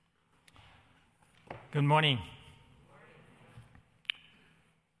Good morning.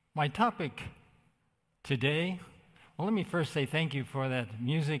 My topic today, well, let me first say thank you for that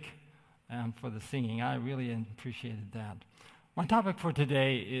music and for the singing. I really appreciated that. My topic for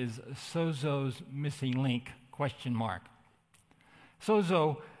today is sozo's missing link, ?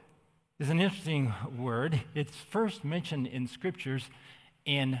 Sozo is an interesting word. It's first mentioned in scriptures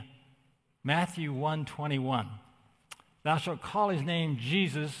in Matthew 1:21. Thou shalt call his name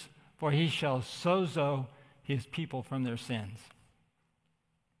Jesus, for he shall sozo his people from their sins.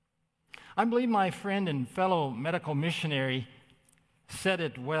 I believe my friend and fellow medical missionary said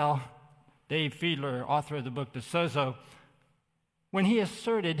it well, Dave Fiedler, author of the book De Sozo, when he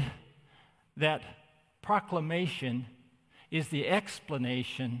asserted that proclamation is the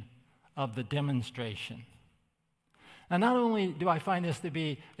explanation of the demonstration. And not only do I find this to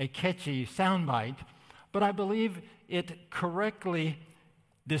be a catchy soundbite, but I believe it correctly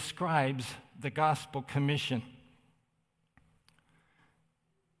describes the gospel commission.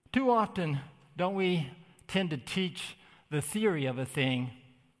 Too often, don't we tend to teach the theory of a thing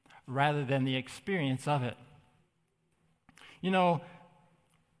rather than the experience of it? You know,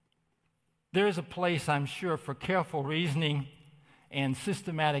 there is a place, I'm sure, for careful reasoning and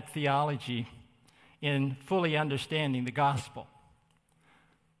systematic theology in fully understanding the gospel.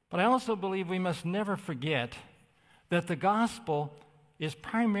 But I also believe we must never forget that the gospel is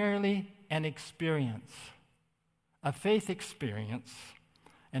primarily an experience, a faith experience,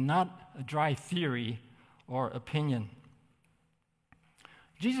 and not a dry theory or opinion.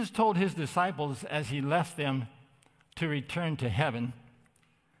 Jesus told his disciples as he left them to return to heaven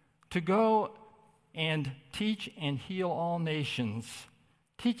to go and teach and heal all nations,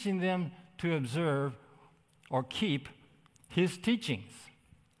 teaching them to observe or keep his teachings,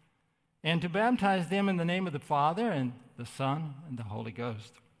 and to baptize them in the name of the Father and the Son and the Holy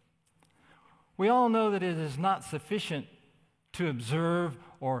Ghost. We all know that it is not sufficient to observe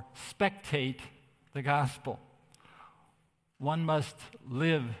or spectate the gospel. One must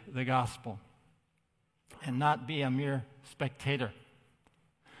live the gospel and not be a mere spectator.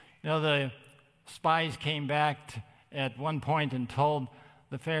 You know, the spies came back at one point and told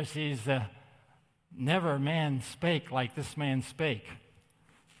the Pharisees, never man spake like this man spake.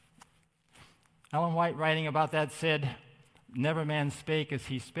 Ellen White, writing about that, said, never man spake as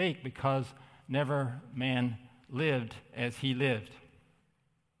he spake, because never man lived as he lived.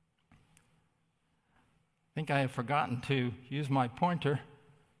 I think I have forgotten to use my pointer.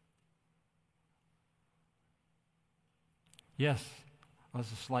 Yes, I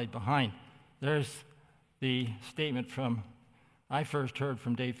was a slide behind. There's the statement I first heard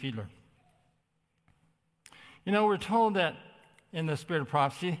from Dave Fiedler. You know, we're told that in the Spirit of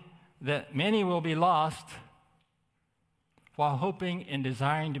Prophecy that many will be lost while hoping and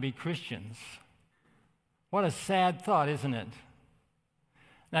desiring to be Christians. What a sad thought, isn't it?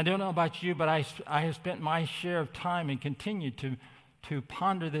 Now, I don't know about you, but I have spent my share of time and continue to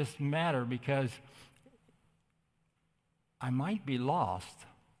ponder this matter, because I might be lost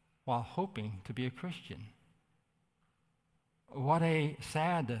while hoping to be a Christian. What a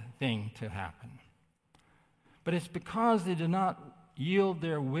sad thing to happen. But it's because they do not yield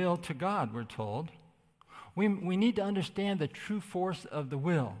their will to God, we're told. We need to understand the true force of the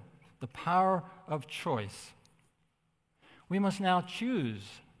will, the power of choice. We must now choose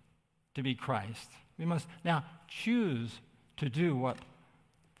to be Christ. We must now choose to do what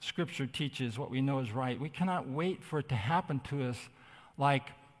Scripture teaches, what we know is right. We cannot wait for it to happen to us like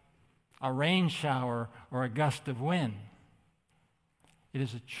a rain shower or a gust of wind. It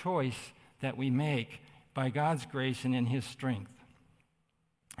is a choice that we make by God's grace and in His strength.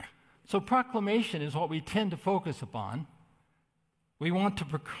 So proclamation is what we tend to focus upon. We want to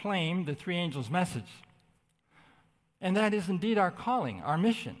proclaim the three angels' message. And that is indeed our calling, our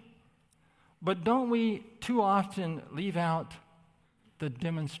mission. But don't we too often leave out the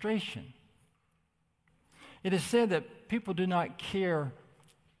demonstration? It is said that people do not care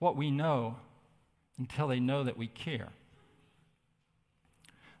what we know until they know that we care.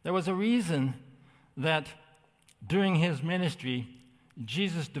 There was a reason that during his ministry,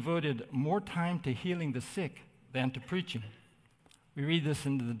 Jesus devoted more time to healing the sick than to preaching. We read this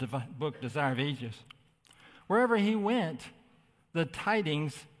in the book Desire of Ages. Wherever he went, the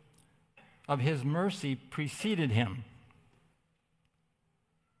tidings of his mercy preceded him.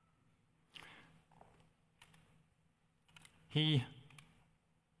 It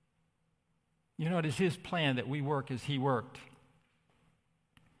is his plan that we work as he worked.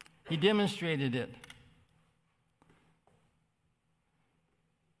 He demonstrated it.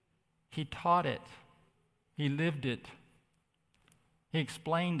 He taught it. He lived it. He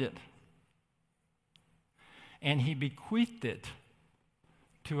explained it. and he bequeathed it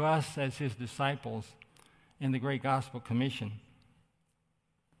to us as his disciples in the Great Gospel Commission.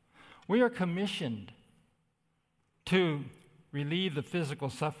 We are commissioned to relieve the physical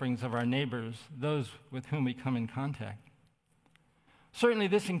sufferings of our neighbors, those with whom we come in contact. Certainly,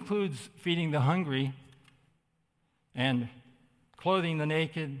 this includes feeding the hungry and clothing the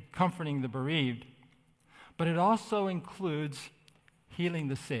naked, comforting the bereaved, but it also includes healing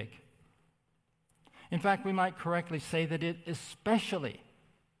the sick. In fact, we might correctly say that it especially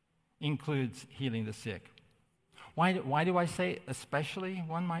includes healing the sick. Why do I say especially,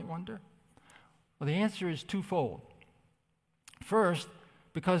 one might wonder? Well, the answer is twofold. First,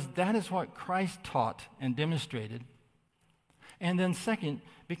 because that is what Christ taught and demonstrated. And then second,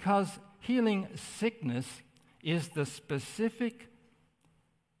 because healing sickness is the specific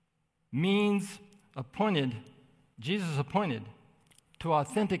means Jesus appointed to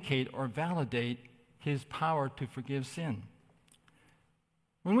authenticate or validate his power to forgive sin.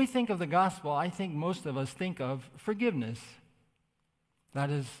 When we think of the gospel, I think most of us think of forgiveness. That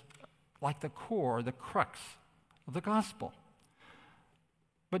is like the core, the crux of the gospel.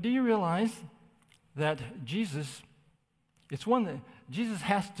 But do you realize that Jesus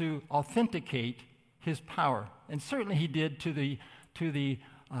has to authenticate his power, and certainly he did to the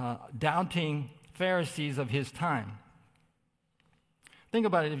doubting Pharisees of his time. Think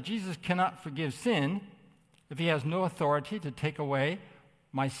about it. If Jesus cannot forgive sin, if he has no authority to take away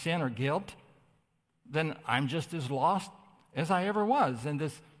my sin or guilt, then I'm just as lost as I ever was. And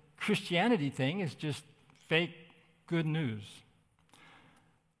this Christianity thing is just fake good news.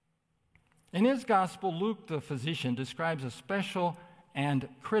 In his gospel, Luke, the physician, describes a special and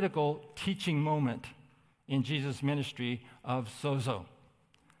critical teaching moment in Jesus' ministry of sozo.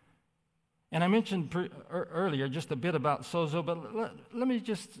 And I mentioned earlier just a bit about sozo, but let me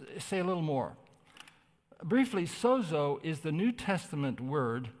just say a little more. Briefly, sozo is the New Testament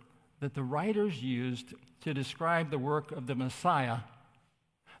word that the writers used to describe the work of the Messiah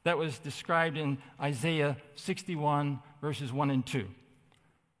that was described in Isaiah 61, verses 1 and 2.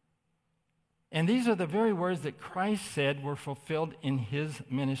 And these are the very words that Christ said were fulfilled in his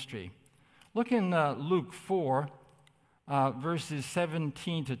ministry. Look in Luke 4, verses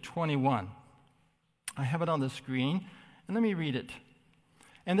 17 to 21. I have it on the screen, and let me read it.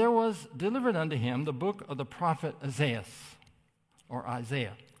 And there was delivered unto him the book of the prophet Isaiah.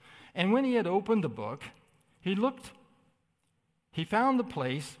 And when he had opened the book, he found the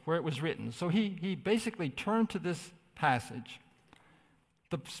place where it was written. So he basically turned to this passage.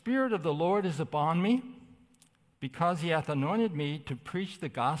 The Spirit of the Lord is upon me, because he hath anointed me to preach the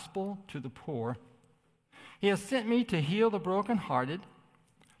gospel to the poor. He hath sent me to heal the brokenhearted,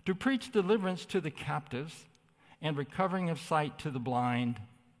 to preach deliverance to the captives, and recovering of sight to the blind,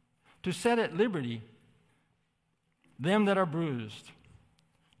 to set at liberty them that are bruised,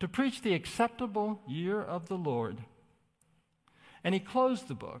 to preach the acceptable year of the Lord. And he closed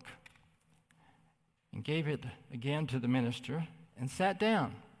the book and gave it again to the minister and sat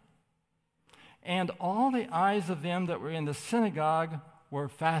down. And all the eyes of them that were in the synagogue were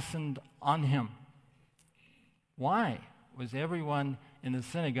fastened on him. Why was everyone in the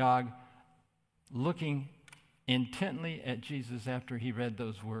synagogue looking intently at Jesus after he read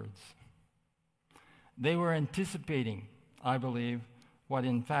those words? They were anticipating, I believe, what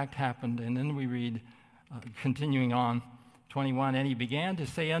in fact happened. And then we read, continuing on, 21, and he began to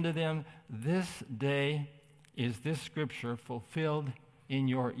say unto them, this day is this scripture fulfilled in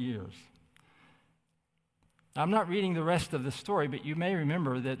your ears. I'm not reading the rest of the story, but you may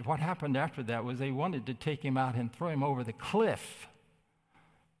remember that what happened after that was they wanted to take him out and throw him over the cliff.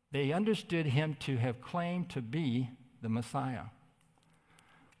 They understood him to have claimed to be the Messiah.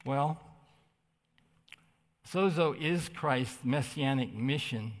 Well, sozo is Christ's messianic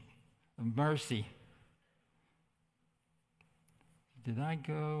mission of mercy. Did I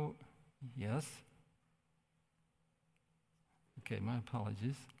go? Yes. Okay, my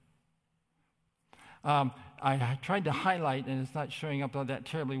apologies. I tried to highlight, and it's not showing up that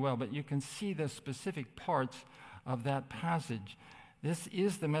terribly well, but you can see the specific parts of that passage. This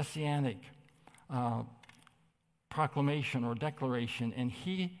is the messianic proclamation or declaration, and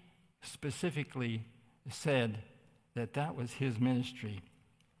he specifically said that that was his ministry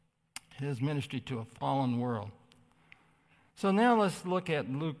to a fallen world. So now let's look at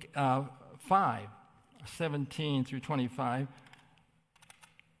Luke 5, 17 through 25.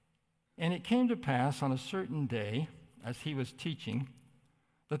 And it came to pass on a certain day, as he was teaching,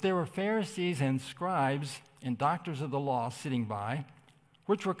 that there were Pharisees and scribes and doctors of the law sitting by,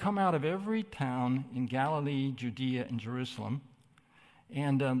 which were come out of every town in Galilee, Judea, and Jerusalem.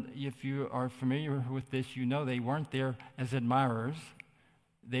 And if you are familiar with this, you know they weren't there as admirers.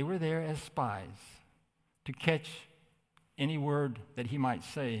 They were there as spies to catch any word that he might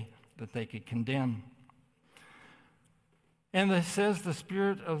say that they could condemn. And it says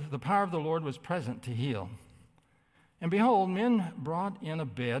the power of the Lord was present to heal. And behold, men brought in a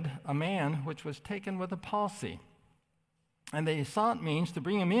bed a man which was taken with a palsy. And they sought means to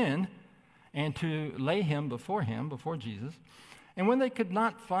bring him in and to lay him, before Jesus. And when they could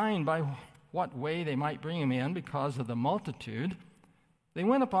not find by what way they might bring him in because of the multitude, they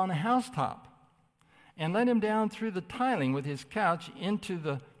went upon a housetop and let him down through the tiling with his couch into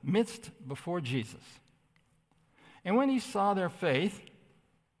the midst before Jesus. And when he saw their faith,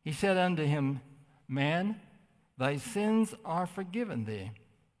 he said unto him, Man, thy sins are forgiven thee.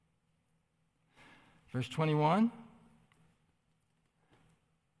 Verse 21.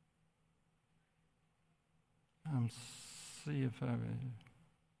 See if I...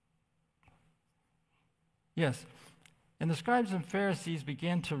 Yes. And the scribes and Pharisees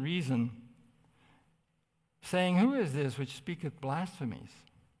began to reason, saying, Who is this which speaketh blasphemies?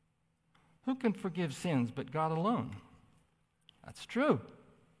 Who can forgive sins but God alone? That's true.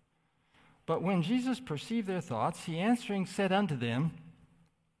 But when Jesus perceived their thoughts, he answering said unto them,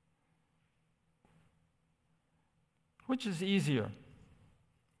 Which is easier?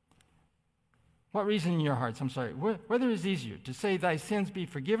 What reason in your hearts? I'm sorry. Whether is easier, to say thy sins be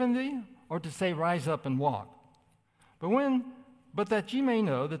forgiven thee, or to say rise up and walk? But that ye may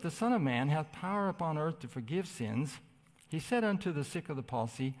know that the Son of Man hath power upon earth to forgive sins, he said unto the sick of the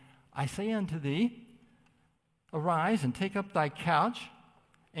palsy, I say unto thee, arise and take up thy couch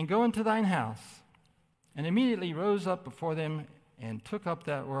and go into thine house. And immediately rose up before them and took up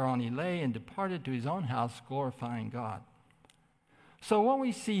that whereon he lay and departed to his own house, glorifying God. So what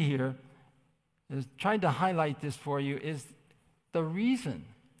we see here is, trying to highlight this for you, is the reason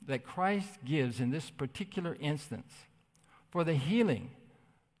that Christ gives in this particular instance for the healing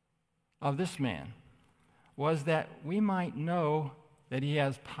of this man was that we might know that he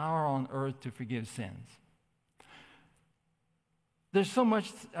has power on earth to forgive sins. There's so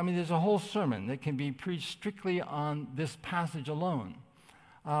much, there's a whole sermon that can be preached strictly on this passage alone.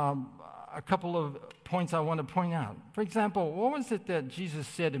 A couple of points I want to point out. For example, what was it that Jesus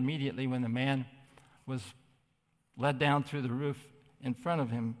said immediately when the man was let down through the roof in front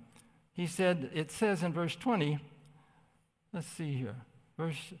of him? He said, it says in verse 20, let's see here,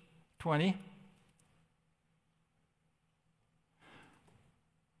 verse 20,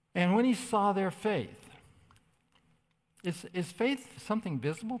 and when he saw their faith. Is faith something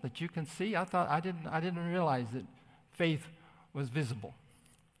visible that you can see? I didn't realize that faith was visible.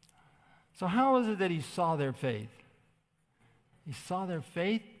 So how is it that he saw their faith? He saw their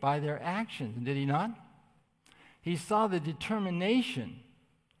faith by their actions, did he not? He saw the determination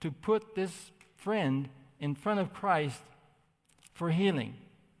to put this friend in front of Christ for healing.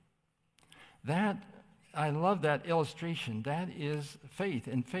 I love that illustration. That is faith.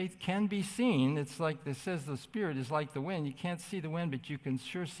 And faith can be seen. It's like it says the Spirit is like the wind. You can't see the wind, but you can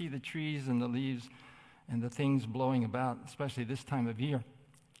sure see the trees and the leaves and the things blowing about, especially this time of year.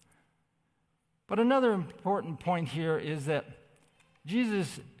 But another important point here is that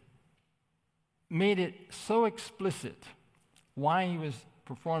Jesus made it so explicit why he was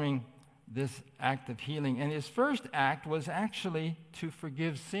performing this act of healing. And his first act was actually to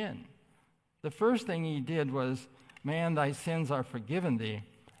forgive sin. The first thing he did was, man, thy sins are forgiven thee.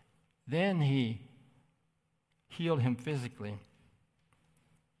 Then he healed him physically.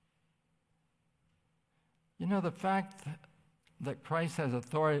 You know, the fact that Christ has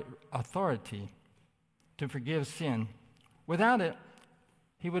authority to forgive sin, without it,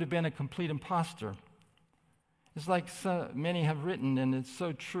 he would have been a complete imposter. It's like so many have written, and it's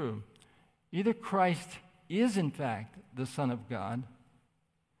so true. Either Christ is, in fact, the Son of God,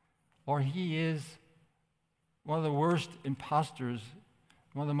 or he is one of the worst imposters,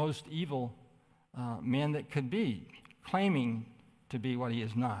 one of the most evil men that could be, claiming to be what he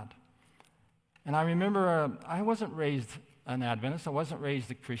is not. And I remember I wasn't raised an Adventist. I wasn't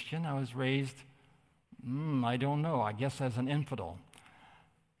raised a Christian. I was raised, I don't know, I guess as an infidel.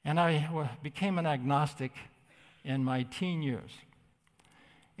 And I became an agnostic in my teen years.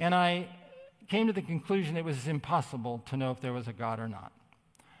 And I came to the conclusion it was impossible to know if there was a God or not.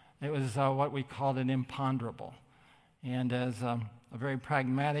 It was what we called an imponderable. And as a very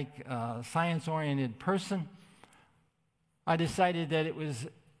pragmatic, science-oriented person, I decided that it was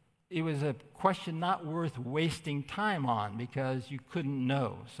a question not worth wasting time on because you couldn't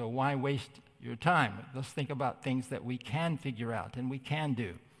know. So why waste your time? Let's think about things that we can figure out and we can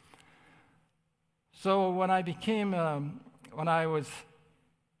do. So when I was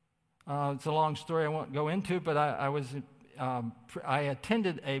It's a long story I won't go into, but I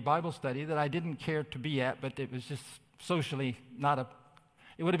attended a Bible study that I didn't care to be at, but it was just socially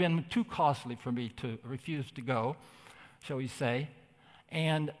it would have been too costly for me to refuse to go, shall we say.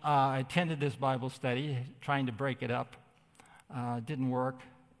 And I attended this Bible study, trying to break it up. Didn't work.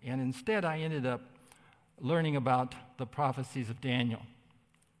 And instead, I ended up learning about the prophecies of Daniel.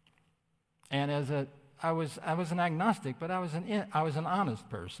 And I was an agnostic, but I was an honest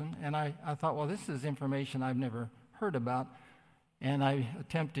person, and I thought, well, this is information I've never heard about, and I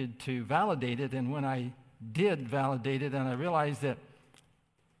attempted to validate it. And when I did validate it, and I realized that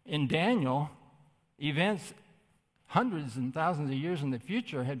in Daniel, events hundreds and thousands of years in the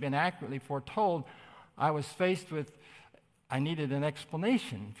future had been accurately foretold, I was faced with, I needed an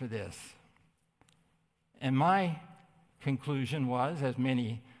explanation for this. And my conclusion was, as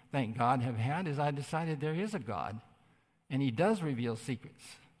many, thank God, have had, is I decided there is a God, and He does reveal secrets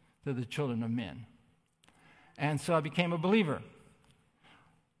to the children of men. And so I became a believer.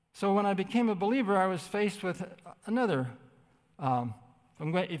 So when I became a believer, I was faced with another,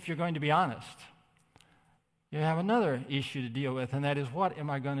 if you're going to be honest, you have another issue to deal with, and that is, what am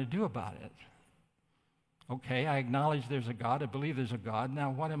I going to do about it? Okay, I acknowledge there's a God. I believe there's a God. Now,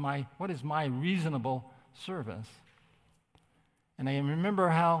 what is my reasonable service? And I remember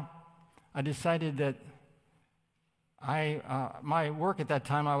how I decided that my work at that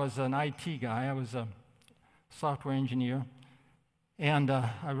time, I was an IT guy. I was a software engineer. And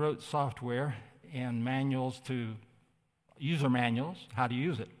I wrote software and user manuals, how to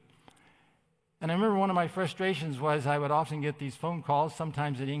use it. And I remember one of my frustrations was I would often get these phone calls,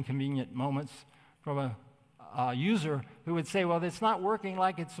 sometimes at inconvenient moments, from a user who would say, well, it's not working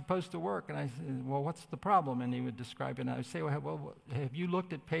like it's supposed to work. And I said, well, what's the problem? And he would describe it. And I would say, well, have you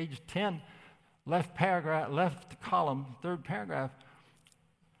looked at page 10, left column, third paragraph?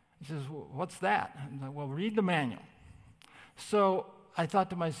 He says, well, what's that? I'm like, well, read the manual. So I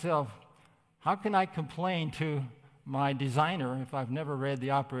thought to myself, how can I complain to my designer if I've never read the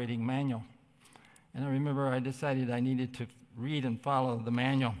operating manual? And I remember I decided I needed to read and follow the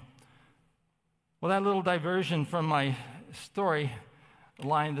manual. Well, that little diversion from my story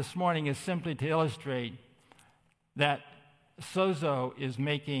line this morning is simply to illustrate that sozo is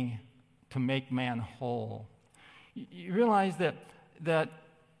to make man whole. You realize that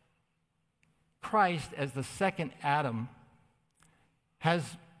Christ, as the second Adam, has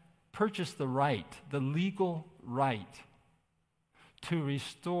purchased the legal right, to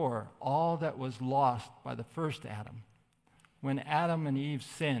restore all that was lost by the first Adam. When Adam and Eve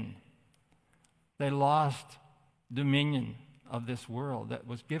sinned, they lost dominion of this world that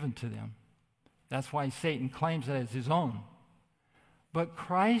was given to them. That's why Satan claims it as his own. But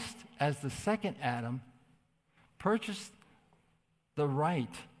Christ, as the second Adam, purchased the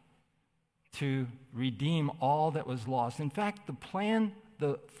right to redeem all that was lost. In fact, the plan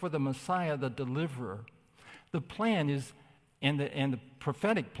for the Messiah, the deliverer, the plan is, and the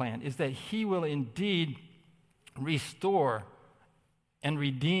prophetic plan is, that He will indeed restore and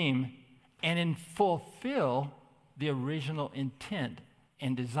redeem and fulfill the original intent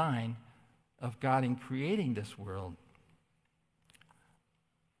and design of God in creating this world.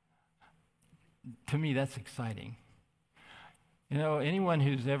 To me, that's exciting. You know, anyone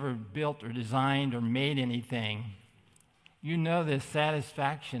who's ever built or designed or made anything, you know the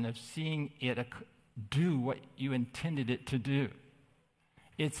satisfaction of seeing it do what you intended it to do.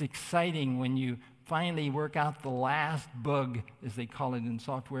 It's exciting when you finally work out the last bug, as they call it in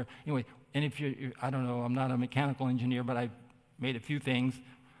software. Anyway, and if I don't know, I'm not a mechanical engineer, but I've made a few things.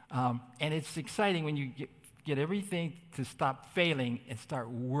 And it's exciting when you get everything to stop failing and start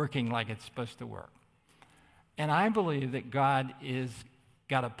working like it's supposed to work. And I believe that God is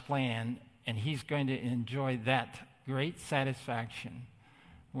got a plan, and He's going to enjoy that great satisfaction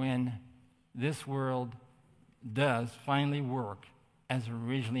when this world does finally work as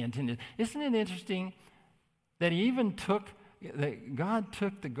originally intended. Isn't it interesting that God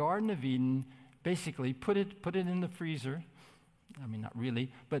took the Garden of Eden, basically put it in the freezer, I mean, not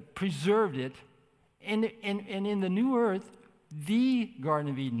really, but preserved it, and in the new earth, the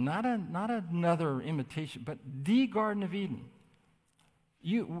Garden of Eden, not another imitation, but the Garden of Eden.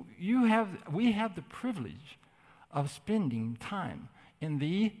 We have the privilege of spending time in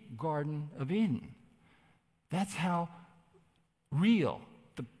the Garden of Eden. That's how real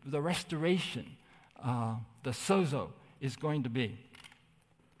the restoration, the sozo, is going to be.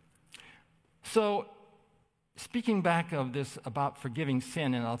 So, speaking back of this about forgiving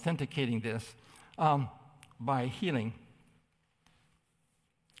sin and authenticating this by healing,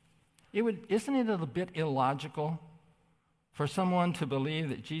 isn't it a bit illogical for someone to believe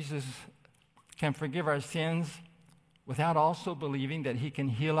that Jesus can forgive our sins without also believing that he can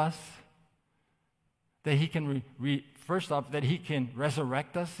heal us, that he can, first off, that he can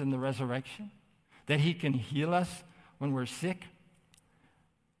resurrect us in the resurrection, that he can heal us when we're sick.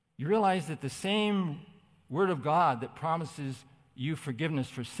 You realize that the same Word of God that promises you forgiveness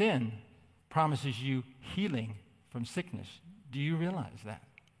for sin promises you healing from sickness. Do you realize that?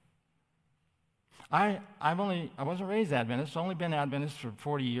 I wasn't raised Adventist. I've only been Adventist for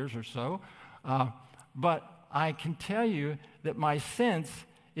 40 years or so. But I can tell you that my sense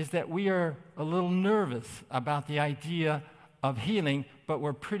is that we are a little nervous about the idea of healing, but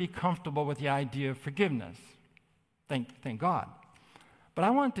we're pretty comfortable with the idea of forgiveness. Thank God. But I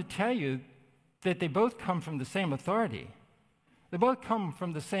want to tell you that they both come from the same authority. They both come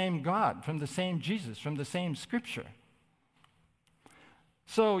from the same God, from the same Jesus, from the same Scripture.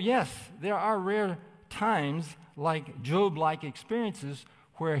 So yes, there are rare times like Job-like experiences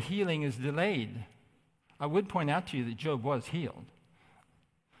where healing is delayed. I would point out to you that Job was healed.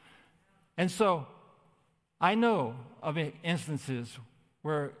 And so I know of instances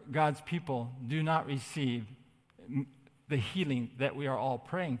where God's people do not receive the healing that we are all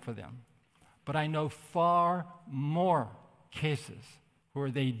praying for them. But I know far more cases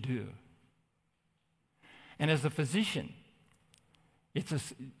where they do. And as a physician,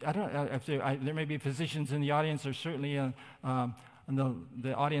 I don't know if there may be physicians in the audience, or certainly in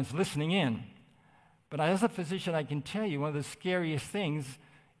the audience listening in. But as a physician, I can tell you one of the scariest things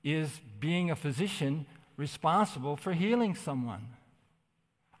is being a physician responsible for healing someone.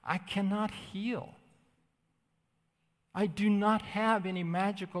 I cannot heal. I do not have any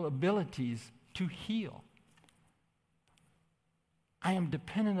magical abilities to heal. I am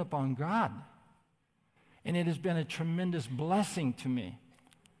dependent upon God. And it has been a tremendous blessing to me.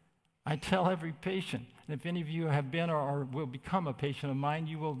 I tell every patient, and if any of you have been or will become a patient of mine,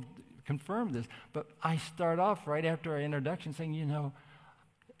 you will confirm this. But I start off right after our introduction saying,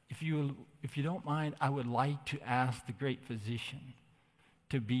 if you don't mind, I would like to ask the great physician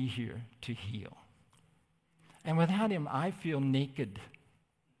to be here to heal. And without him, I feel naked.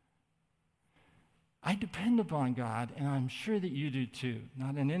 I depend upon God, and I'm sure that you do too.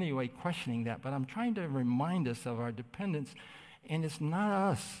 Not in any way questioning that, but I'm trying to remind us of our dependence, and it's not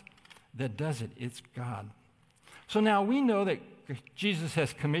us that does it, it's God. So now we know that Jesus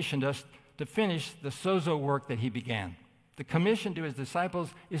has commissioned us to finish the sozo work that he began. The commission to his disciples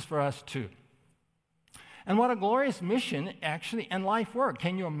is for us too. And what a glorious mission, actually, and life work.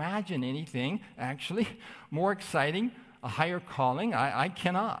 Can you imagine anything, actually, more exciting, a higher calling? I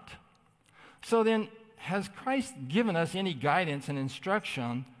cannot. So then, has Christ given us any guidance and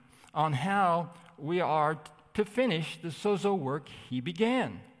instruction on how we are to finish the sozo work he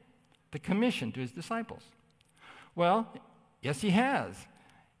began, the commission to his disciples? Well, yes, he has.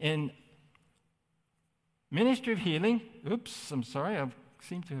 In Ministry of Healing, I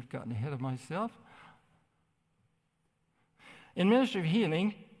seem to have gotten ahead of myself. In Ministry of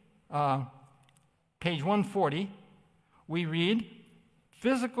Healing, page 140, we read,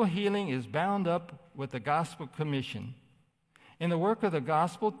 physical healing is bound up with the gospel commission. In the work of the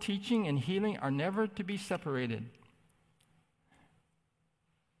gospel, teaching and healing are never to be separated.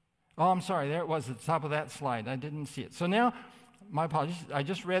 Oh, I'm sorry, there it was at the top of that slide. I didn't see it. So now, my apologies, I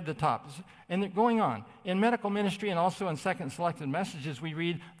just read the top. And going on, in medical ministry and also in second selected messages, we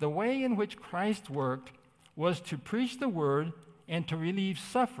read, the way in which Christ worked was to preach the word and to relieve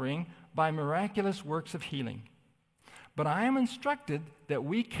suffering by miraculous works of healing. But I am instructed that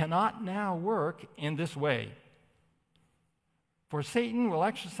we cannot now work in this way. For Satan will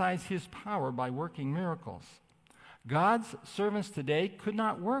exercise his power by working miracles. God's servants today could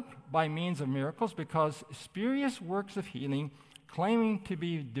not work by means of miracles because spurious works of healing claiming to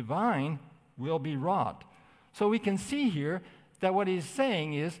be divine will be wrought. So we can see here that what he's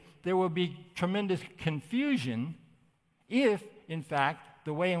saying is there will be tremendous confusion if, in fact,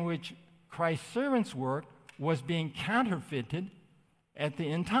 the way in which Christ's servants work was being counterfeited at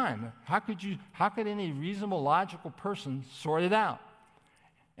the end time. How could any reasonable, logical person sort it out?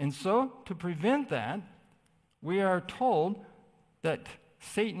 And so, to prevent that, we are told that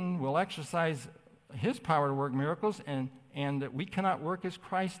Satan will exercise his power to work miracles and that we cannot work as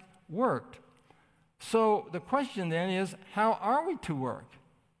Christ worked. So the question then is, how are we to work?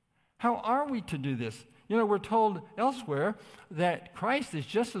 How are we to do this? We're told elsewhere that Christ is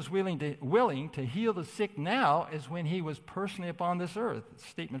just as willing to heal the sick now as when he was personally upon this earth. A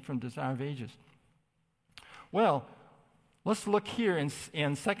statement from Desire of Ages. Well, let's look here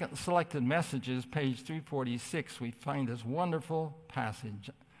in Second Selected Messages, page 346. We find this wonderful passage.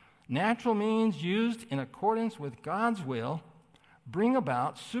 Natural means used in accordance with God's will bring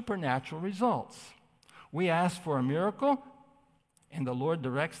about supernatural results. We ask for a miracle, and the Lord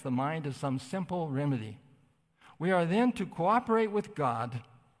directs the mind to some simple remedy. We are then to cooperate with God.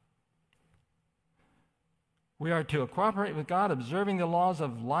 We are to cooperate with God, observing the laws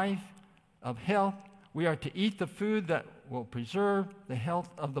of life, of health. We are to eat the food that will preserve the health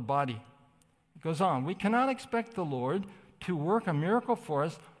of the body. It goes on. We cannot expect the Lord to work a miracle for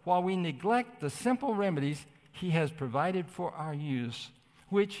us while we neglect the simple remedies He has provided for our use,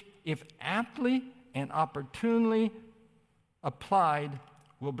 which, if aptly and opportunely applied,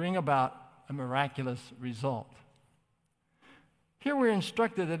 will bring about a miraculous result. Here we're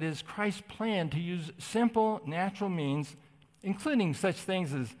instructed that it is Christ's plan to use simple natural means, including such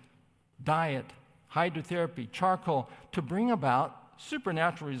things as diet, hydrotherapy, charcoal, to bring about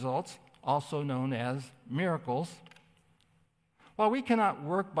supernatural results, also known as miracles. While we cannot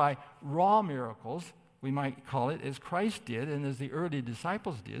work by raw miracles, we might call it, as Christ did and as the early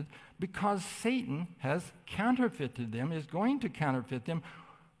disciples did, because Satan has counterfeited them, is going to counterfeit them,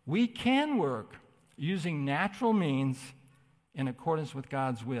 we can work using natural means in accordance with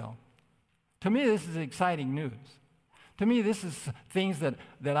God's will. To me, this is exciting news. To me, this is things that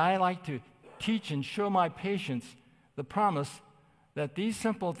I like to teach and show my patients the promise that these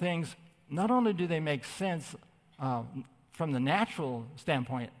simple things, not only do they make sense from the natural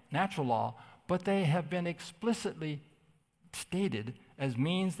standpoint, natural law, but they have been explicitly stated as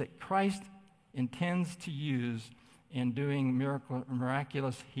means that Christ intends to use in doing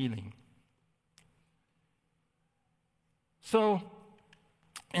miraculous healing. So,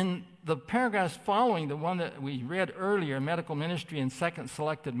 in the paragraphs following the one that we read earlier, Medical Ministry and Second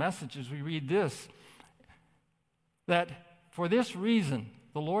Selected Messages, we read this, that for this reason,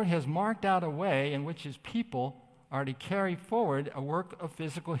 the Lord has marked out a way in which His people are to carry forward a work of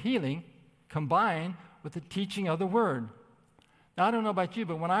physical healing combined with the teaching of the Word. Now, I don't know about you,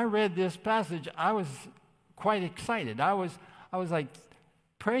 but when I read this passage, I was quite excited. I was like,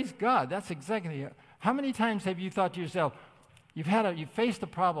 praise God, that's exactly it. How many times have you thought to yourself, you faced a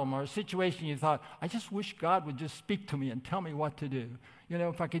problem or a situation, you thought, I just wish God would just speak to me and tell me what to do. You know,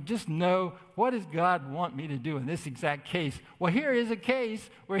 if I could just know, what does God want me to do in this exact case? Well, here is a case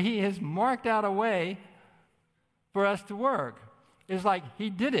where He has marked out a way for us to work. It's like He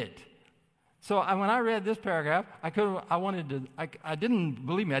did it. So when I read this paragraph, I didn't,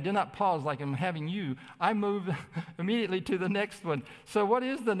 believe me, I did not pause like I'm having you. I moved immediately to the next one. So what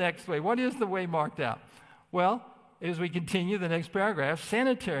is the next way? What is the way marked out? Well, as we continue the next paragraph,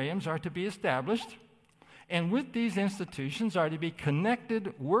 sanitariums are to be established, and with these institutions are to be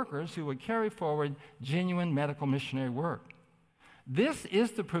connected workers who would carry forward genuine medical missionary work. This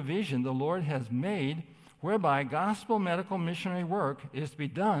is the provision the Lord has made whereby gospel medical missionary work is to be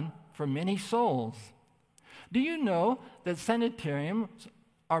done for many souls. Do you know that sanitariums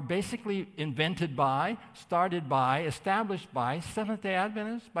are basically invented by, started by, established by Seventh-day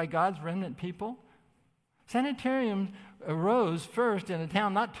Adventists, by God's remnant people? Sanitariums arose first in a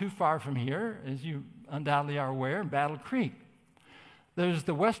town not too far from here, as you undoubtedly are aware, in Battle Creek. There's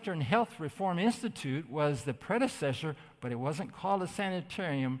the Western Health Reform Institute was the predecessor, but it wasn't called a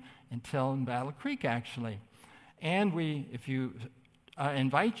sanitarium until in Battle Creek, actually. And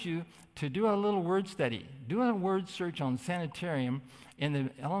invite you to do a little word study. Do a word search on sanitarium in the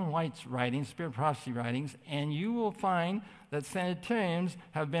Ellen White's writings, Spirit Prophecy writings, and you will find that sanitariums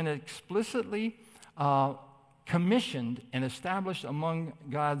have been explicitly commissioned and established among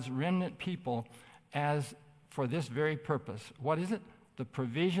God's remnant people as for this very purpose. What is it? The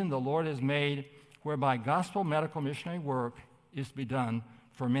provision the Lord has made whereby gospel medical missionary work is to be done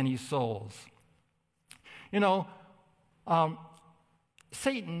for many souls. You know,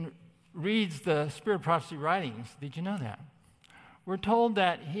 Satan reads the Spirit Prophecy writings. Did you know that? We're told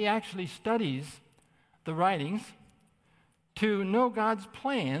that he actually studies the writings to know God's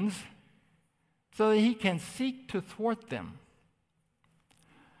plans so that he can seek to thwart them.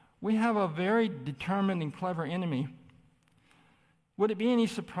 We have a very determined and clever enemy. Would it be any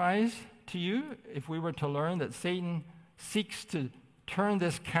surprise to you if we were to learn that Satan seeks to turn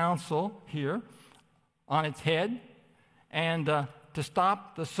this counsel here on its head and to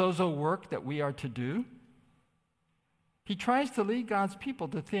stop the sozo work that we are to do? He tries to lead God's people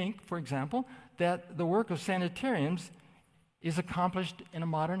to think, for example, that the work of sanitariums is accomplished in a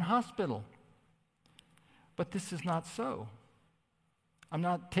modern hospital. But this is not so. I'm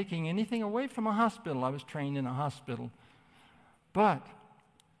not taking anything away from a hospital. I was trained in a hospital. But,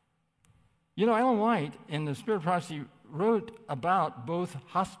 you know, Ellen White in the Spirit of Prophecy wrote about both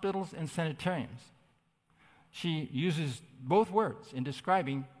hospitals and sanitariums. She uses both words in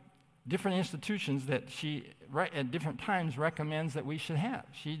describing different institutions that she at different times recommends that we should have.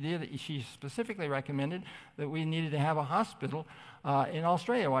 She specifically recommended that we needed to have a hospital in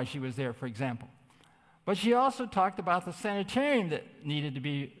Australia while she was there, for example. But she also talked about the sanitarium that needed to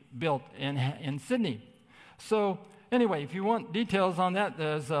be built in Sydney. So anyway, if you want details on that,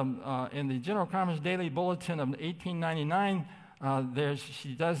 there's in the General Conference Daily Bulletin of 1899,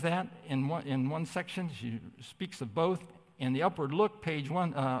 she does that in one section. She speaks of both. In the Upward Look, page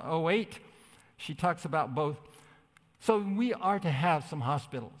 108, she talks about both. So we are to have some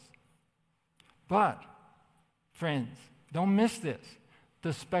hospitals. But, friends, don't miss this.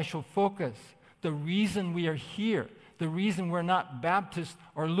 The special focus, the reason we are here, the reason we're not Baptists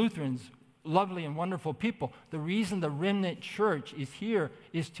or Lutherans, lovely and wonderful people, the reason the Remnant Church is here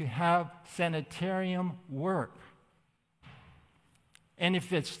is to have sanitarium work. And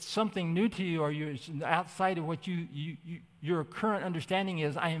if it's something new to you or you're outside of what your current understanding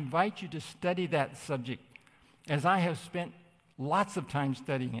is, I invite you to study that subject, as I have spent lots of time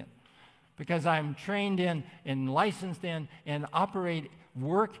studying it, because I'm trained in and licensed in and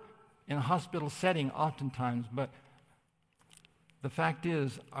work in a hospital setting oftentimes. But the fact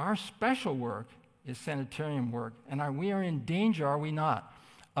is, our special work is sanitarium work, and we are in danger, are we not,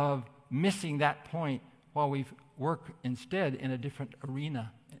 of missing that point while we work instead in a different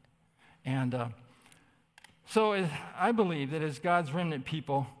arena. And so I believe that as God's remnant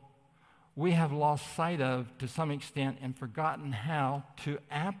people, we have lost sight of, to some extent, and forgotten how to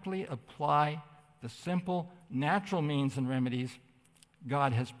aptly apply the simple natural means and remedies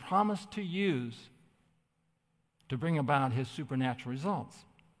God has promised to use to bring about his supernatural results.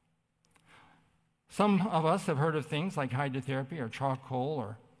 Some of us have heard of things like hydrotherapy or charcoal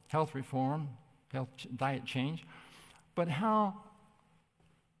or health reform, diet change, but how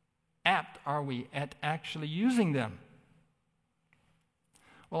apt are we at actually using them?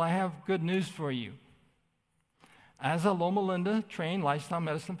 Well, I have good news for you. As a Loma Linda trained lifestyle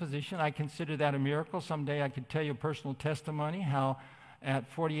medicine physician, I consider that a miracle. Someday I could tell you a personal testimony how at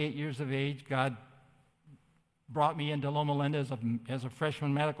 48 years of age, God brought me into Loma Linda as a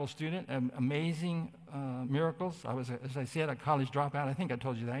freshman medical student. Amazing miracles. I was, as I said, a college dropout. I think I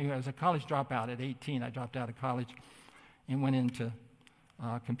told you that. I was a college dropout at 18. I dropped out of college and went into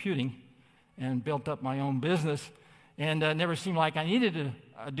computing and built up my own business. And it never seemed like I needed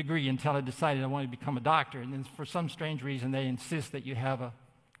a degree until I decided I wanted to become a doctor. And then for some strange reason, they insist that you have a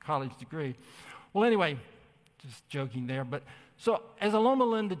college degree. Well, anyway, just joking there. But so as a Loma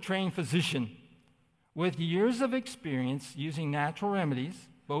Linda trained physician, with years of experience using natural remedies,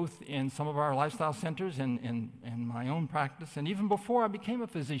 both in some of our lifestyle centers and my own practice, and even before I became a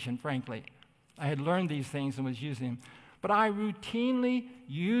physician, frankly, I had learned these things and was using them. But I routinely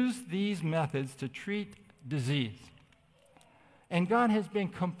use these methods to treat disease. And God has been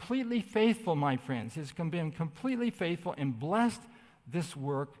completely faithful, my friends. He's been completely faithful and blessed this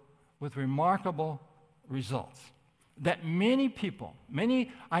work with remarkable results. That many people,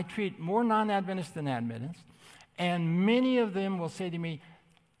 I treat more non-Adventists than Adventists, and many of them will say to me,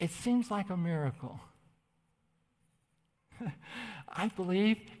 it seems like a miracle. I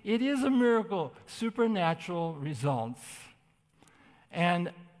believe it is a miracle, supernatural results.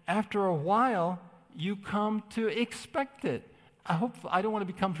 And after a while, you come to expect it. I don't want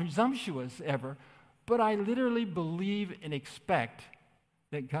to become presumptuous ever, but I literally believe and expect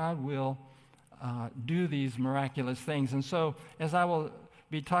that God will do these miraculous things. And so, as I will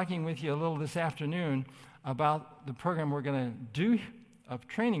be talking with you a little this afternoon about the program we're going to do, a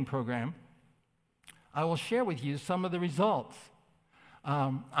training program, I will share with you some of the results.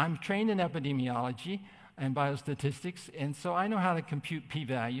 I'm trained in epidemiology and biostatistics, and so I know how to compute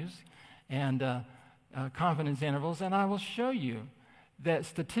p-values and confidence intervals, and I will show you that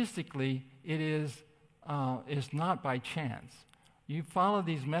statistically it is not by chance. You follow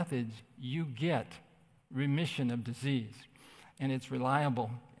these methods, you get remission of disease, and it's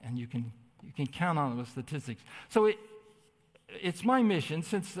reliable, and you can count on it with statistics. So it's my mission.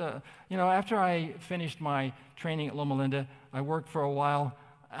 Since after I finished my training at Loma Linda, I worked for a while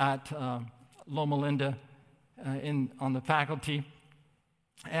at Loma Linda on the faculty,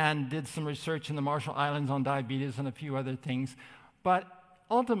 and did some research in the Marshall Islands on diabetes and a few other things. But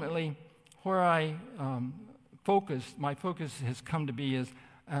ultimately, where my focus has come to be is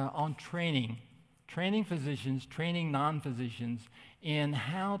on training physicians, training non-physicians in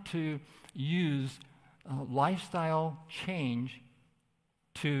how to use lifestyle change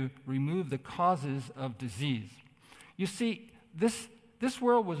to remove the causes of disease. You see, this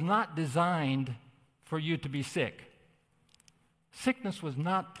world was not designed for you to be sick. Sickness was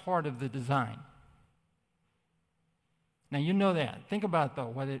not part of the design. Now, you know that. Think about, though,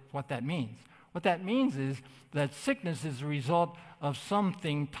 what that means. What that means is that sickness is a result of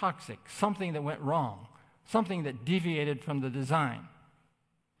something toxic, something that went wrong, something that deviated from the design.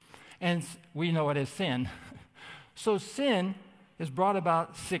 And we know it as sin. So sin has brought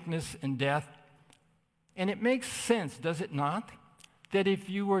about sickness and death. And it makes sense, does it not, that if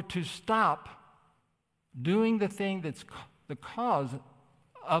you were to stop doing the thing that's the cause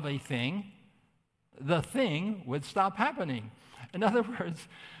of a thing, the thing would stop happening. In other words,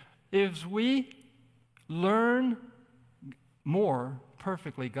 if we learn more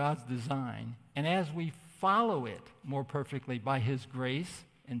perfectly God's design, and as we follow it more perfectly by His grace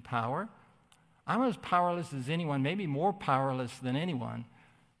and power, I'm as powerless as anyone, maybe more powerless than anyone,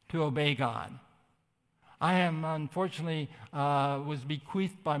 to obey God. I am, unfortunately, was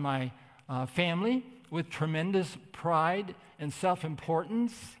bequeathed by my family with tremendous pride and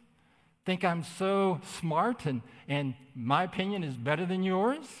self-importance. Think I'm so smart and my opinion is better than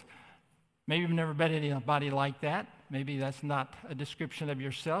yours. Maybe you've never met anybody like that. Maybe that's not a description of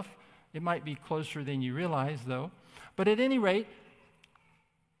yourself. It might be closer than you realize, though. But at any rate,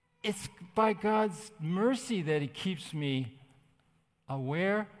 it's by God's mercy that He keeps me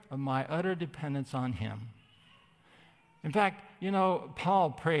aware of my utter dependence on Him. In fact,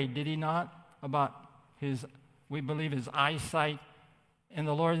 Paul prayed, did he not, about we believe his eyesight, and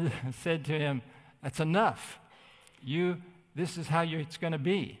the Lord said to him, that's enough. This is how it's going to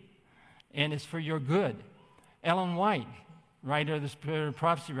be, and it's for your good. Ellen White, writer of the Spirit of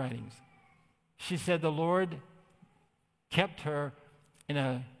Prophecy writings, she said the Lord kept her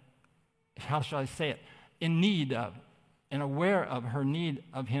in need of, and aware of her need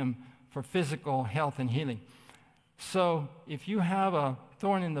of Him for physical health and healing. So if you have a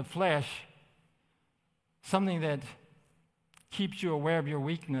thorn in the flesh, something that keeps you aware of your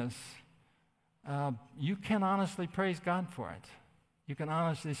weakness, you can honestly praise God for it. You can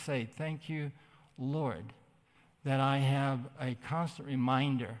honestly say, thank you, Lord, that I have a constant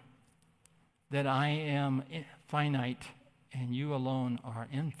reminder that I am finite and you alone are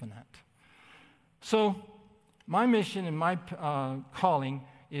infinite. So my mission and my calling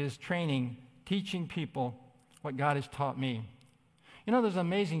is training, teaching people what God has taught me. There's an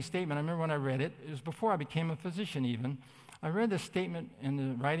amazing statement. I remember when I read it. It was before I became a physician even. I read the statement in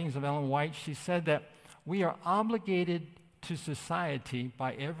the writings of Ellen White. She said that we are obligated to society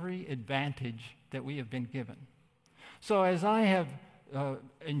by every advantage that we have been given. So as I have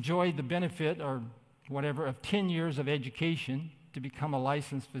enjoyed the benefit or whatever of 10 years of education to become a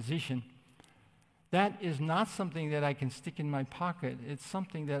licensed physician, that is not something that I can stick in my pocket. It's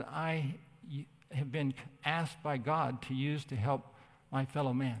something that I have been asked by God to use to help my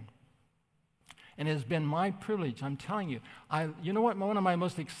fellow man. And it has been my privilege, I'm telling you. You know what? One of my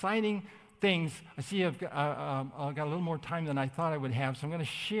most exciting things, I see I've got a little more time than I thought I would have, so I'm going to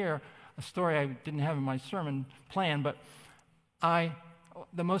share a story I didn't have in my sermon plan, but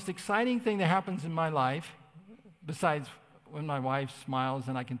the most exciting thing that happens in my life, besides when my wife smiles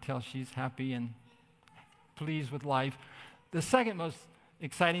and I can tell she's happy and pleased with life, the second most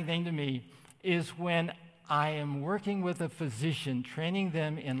exciting thing to me is when I am working with a physician, training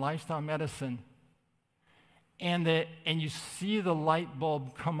them in lifestyle medicine, and you see the light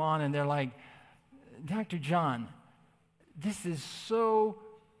bulb come on, and they're like, Dr. John, this is so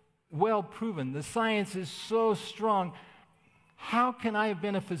well proven. The science is so strong. How can I have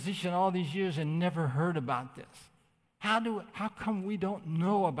been a physician all these years and never heard about this? How come we don't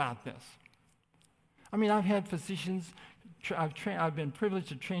know about this? I mean, I've had physicians, I've been privileged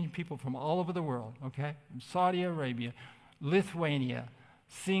to train people from all over the world, okay? From Saudi Arabia, Lithuania,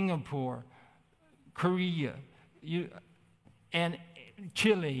 Singapore, Korea, and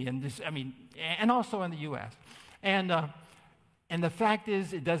Chile, and also in the U.S. And the fact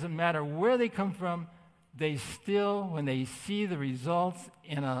is, it doesn't matter where they come from, they still, when they see the results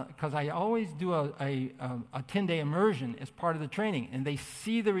because I always do a 10-day immersion as part of the training, and they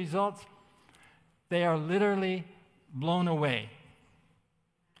see the results, they are literally blown away.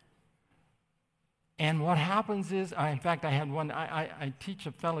 And what happens is, in fact, I had one, I teach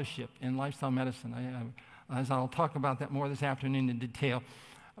a fellowship in lifestyle medicine. As I'll talk about that more this afternoon in detail.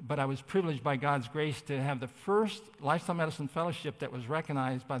 But I was privileged by God's grace to have the first lifestyle medicine fellowship that was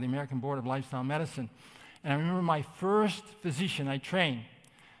recognized by the American Board of Lifestyle Medicine. And I remember my first physician I trained.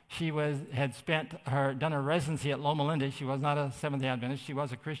 She had done her residency at Loma Linda. She was not a Seventh-day Adventist. She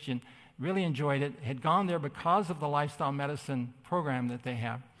was a Christian. Really enjoyed it. Had gone there because of the lifestyle medicine program that they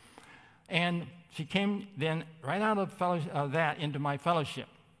have. And she came then right out of that into my fellowship.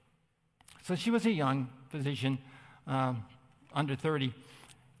 So she was a young physician, under 30.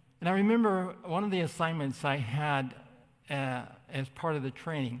 And I remember one of the assignments I had as part of the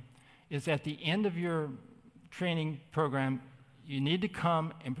training is at the end of your training program, you need to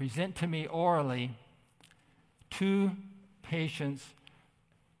come and present to me orally 2 patients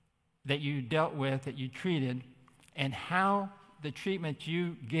that you dealt with, that you treated, and how the treatment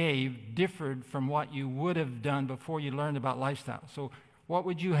you gave differed from what you would have done before you learned about lifestyle. So what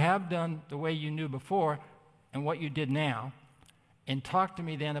would you have done the way you knew before and what you did now? And talk to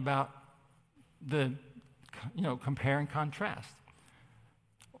me then about the, compare and contrast.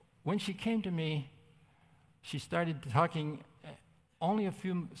 When she came to me, she started talking only a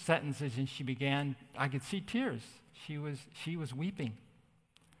few sentences, and I could see tears. She was weeping.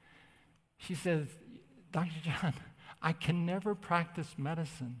 She says, Dr. John, I can never practice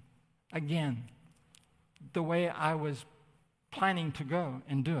medicine again the way I was planning to go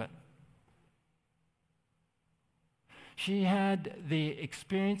and do it. She had the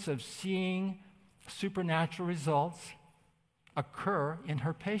experience of seeing supernatural results occur in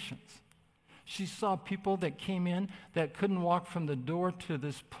her patients. She saw people that came in that couldn't walk from the door to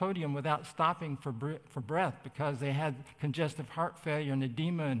this podium without stopping for breath because they had congestive heart failure and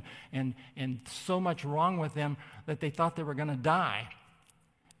edema and so much wrong with them that they thought they were going to die.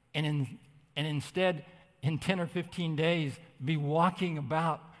 And instead, in 10 or 15 days, be walking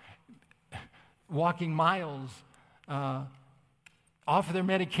miles off of their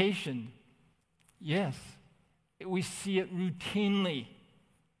medication. Yes, we see it routinely.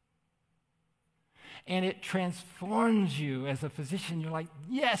 And it transforms you as a physician. You're like,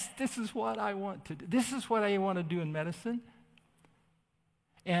 yes, this is what I want to do. This is what I want to do in medicine.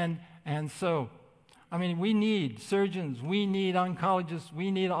 And so, we need surgeons, we need oncologists,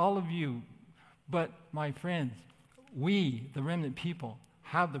 we need all of you. But my friends, we, the remnant people,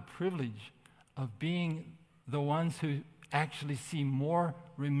 have the privilege of being the ones who actually see more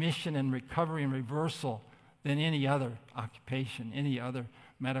remission and recovery and reversal than any other occupation, any other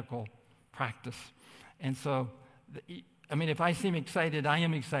medical practice. And so, if I seem excited, I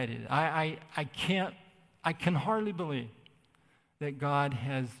am excited. I can hardly believe that God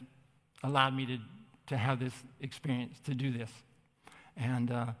has allowed me to have this experience, to do this.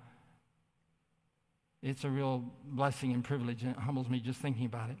 And it's a real blessing and privilege, and it humbles me just thinking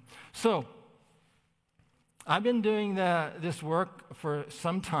about it. So, I've been doing this work for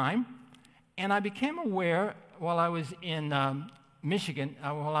some time, and I became aware while I was in Michigan,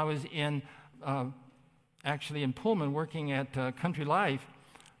 while I was actually in Pullman working at Country Life.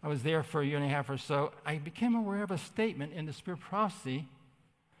 I was there for a year and a half or so. I became aware of a statement in the Spirit of Prophecy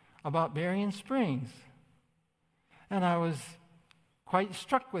about Berrien Springs. And I was quite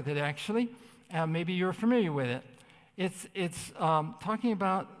struck with it, actually. Maybe you're familiar with it. It's talking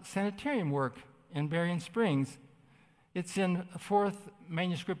about sanitarium work in Berrien Springs. It's in 4th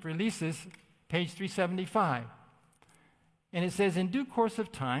Manuscript Releases, page 375. And it says, in due course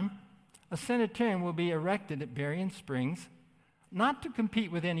of time, a sanitarium will be erected at Berrien Springs, not to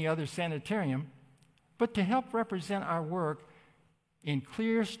compete with any other sanitarium, but to help represent our work in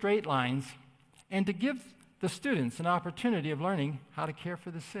clear, straight lines and to give the students an opportunity of learning how to care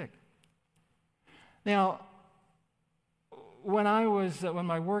for the sick. Now, when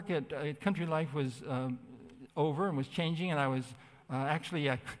my work at Country Life was over and was changing, and I was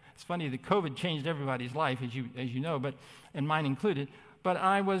it's funny that COVID changed everybody's life, as you know, and mine included. But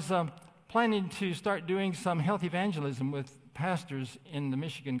I was planning to start doing some health evangelism with pastors in the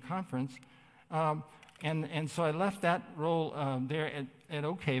Michigan Conference, and so I left that role there at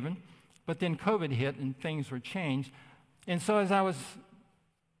Oak Haven. But then COVID hit and things were changed, and so as I was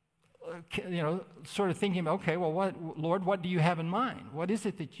sort of thinking, okay, well, Lord, what do you have in mind? What is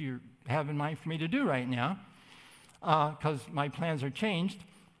it that you have in mind for me to do right now? Because my plans are changed.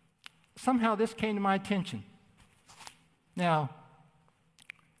 Somehow this came to my attention. Now,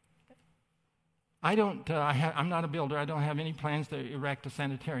 I'm not a builder. I don't have any plans to erect a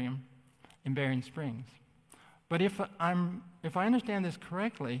sanitarium in Berrien Springs. But if I understand this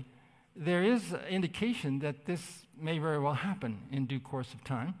correctly, there is indication that this may very well happen in due course of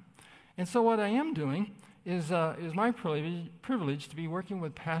time. And so what I am doing is my privilege to be working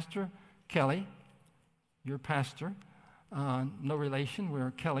with Pastor Kelly, your pastor. No relation.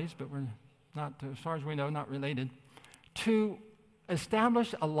 We're Kellys, but we're not, as far as we know, not related, to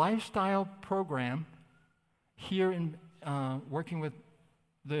establish a lifestyle program here in working with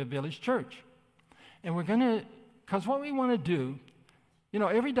the village church. And we're going to, because what we want to do,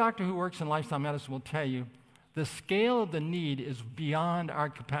 every doctor who works in lifestyle medicine will tell you the scale of the need is beyond our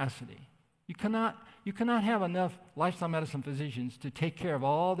capacity. You cannot have enough lifestyle medicine physicians to take care of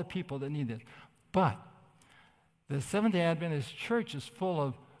all the people that need this. But the Seventh-day Adventist Church is full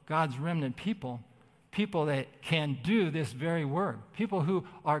of God's remnant people people that can do this very work, people who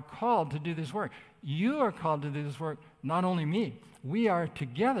are called to do this work. You are called to do this work, not only me. We are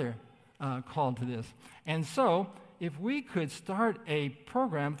together called to this. And so, if we could start a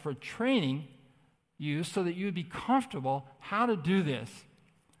program for training you so that you would be comfortable how to do this.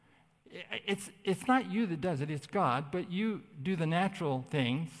 It's not you that does it, it's God, but you do the natural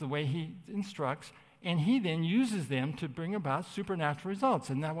things the way He instructs, and He then uses them to bring about supernatural results.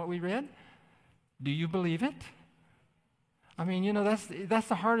 Isn't that what we read? Do you believe it? I mean, you know, that's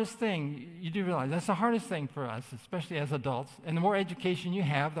the hardest thing. You do realize that's the hardest thing for us, especially as adults. And the more education you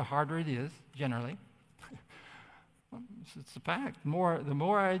have, the harder it is, generally. It's a fact. The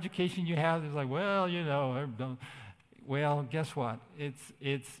more education you have, it's like, well, you know, well, guess what?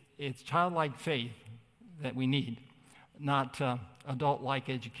 It's childlike faith that we need, not adult-like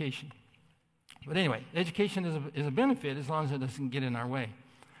education. But anyway, education is a benefit as long as it doesn't get in our way.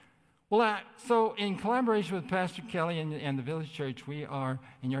 Well, so in collaboration with Pastor Kelly and the Village Church, we are,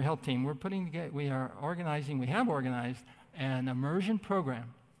 and your health team, we have organized an immersion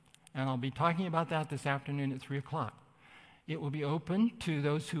program. And I'll be talking about that this afternoon at 3 o'clock. It will be open to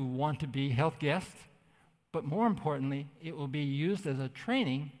those who want to be health guests, but more importantly, it will be used as a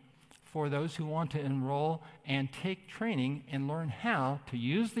training for those who want to enroll and take training and learn how to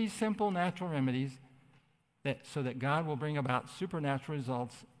use these simple natural remedies so that God will bring about supernatural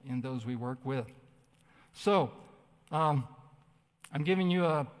results in those we work with. So, I'm giving you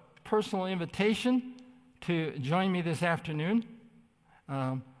a personal invitation to join me this afternoon.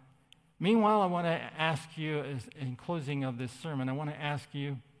 Meanwhile, I want to ask you, in closing of this sermon, I want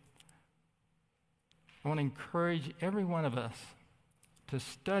to encourage every one of us to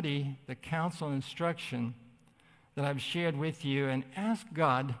study the counsel and instruction that I've shared with you and ask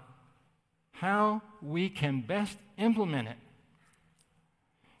God how we can best implement it.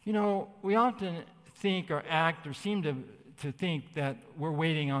 You know, we often think or act or seem to think that we're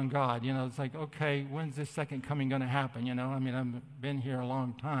waiting on God. You know, it's like, okay, when's this second coming going to happen? You know, I mean, I've been here a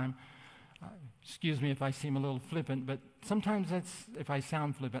long time. Excuse me if I seem a little flippant, but sometimes if I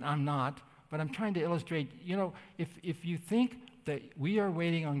sound flippant, I'm not. But I'm trying to illustrate, you know, if you think that we are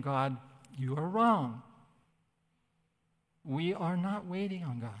waiting on God, you are wrong. We are not waiting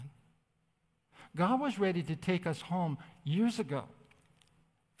on God. God was ready to take us home years ago.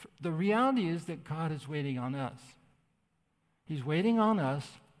 The reality is that God is waiting on us. He's waiting on us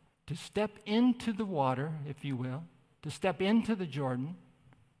to step into the water, if you will, to step into the Jordan,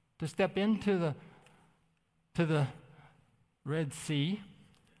 to step into the Red Sea,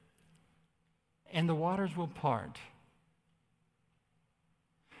 and the waters will part.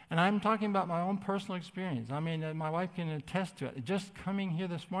 And I'm talking about my own personal experience. I mean, my wife can attest to it. Just coming here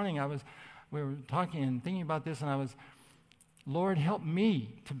this morning, we were talking and thinking about this, and Lord, help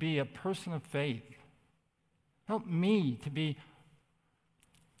me to be a person of faith. Help me to be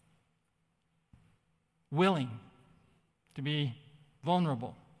willing, to be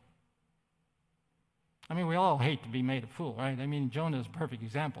vulnerable. I mean, we all hate to be made a fool, right? I mean, Jonah is a perfect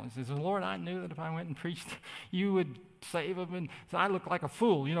example. He says, Lord, I knew that if I went and preached, you would save them. And so I looked like a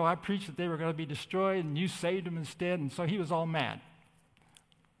fool. You know, I preached that they were going to be destroyed, and you saved them instead. And so he was all mad.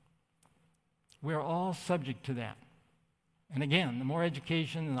 We're all subject to that. And again, the more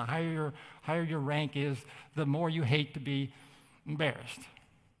education and the higher your rank is, the more you hate to be embarrassed.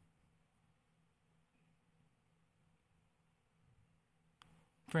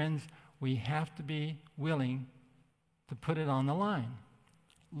 Friends, we have to be willing to put it on the line.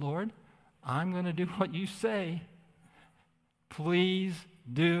 Lord, I'm going to do what you say. Please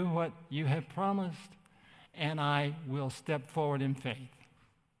do what you have promised, and I will step forward in faith.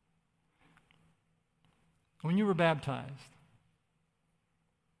 When you were baptized,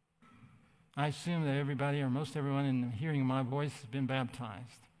 I assume that everybody or most everyone in the hearing of my voice has been baptized.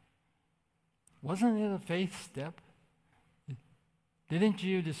 Wasn't it a faith step? Didn't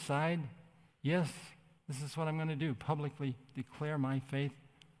you decide, yes, this is what I'm going to do, publicly declare my faith?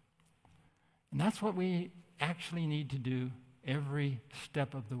 And that's what we actually need to do every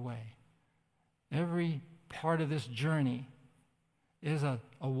step of the way. Every part of this journey is a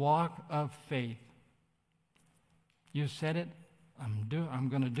walk of faith. You said it, I'm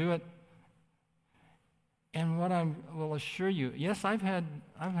going to do it. And what I will assure you, yes, I've had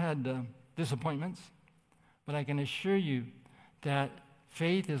disappointments, but I can assure you that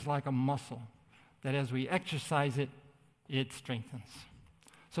faith is like a muscle, that as we exercise it, it strengthens.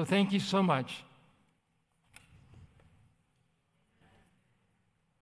 So thank you so much